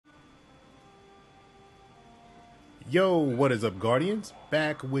Yo, what is up, Guardians?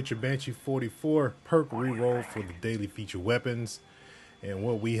 Back with your Banshee-44 perk reroll for the daily feature weapons. And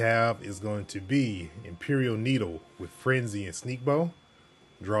what we have is going to be Imperial Needle with Frenzy and Sneak Bow,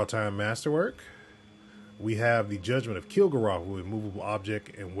 Draw Time Masterwork. We have the Judgment of Kilgoroth with Movable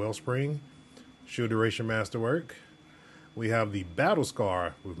Object and Wellspring, Shield Duration Masterwork. We have the Battle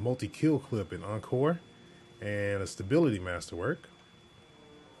Scar with Multi-Kill Clip and Encore, and a Stability Masterwork.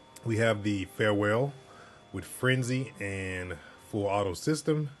 We have the Farewell with Frenzy and Full Auto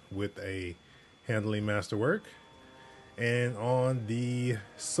System with a Handling Masterwork. And on the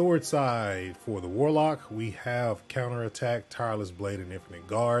sword side for the Warlock, we have Counterattack, Tireless Blade, and Infinite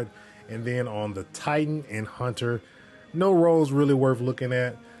Guard. And then on the Titan and Hunter, no rolls really worth looking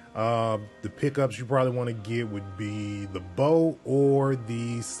at. The pickups you probably want to get would be the bow or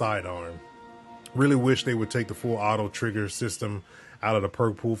the sidearm. Really wish they would take the full auto trigger system out of the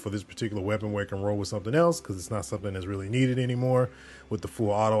perk pool for this particular weapon where it can roll with something else, because it's not something that's really needed anymore with the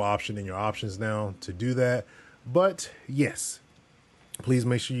full auto option in your options now to do that. But yes, please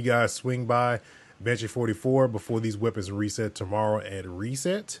make sure you guys swing by Banshee-44 before these weapons reset tomorrow at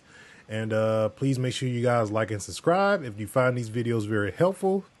reset. And please make sure you guys like and subscribe. If you find these videos very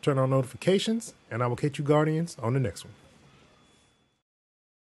helpful, turn on notifications, and I will catch you Guardians on the next one.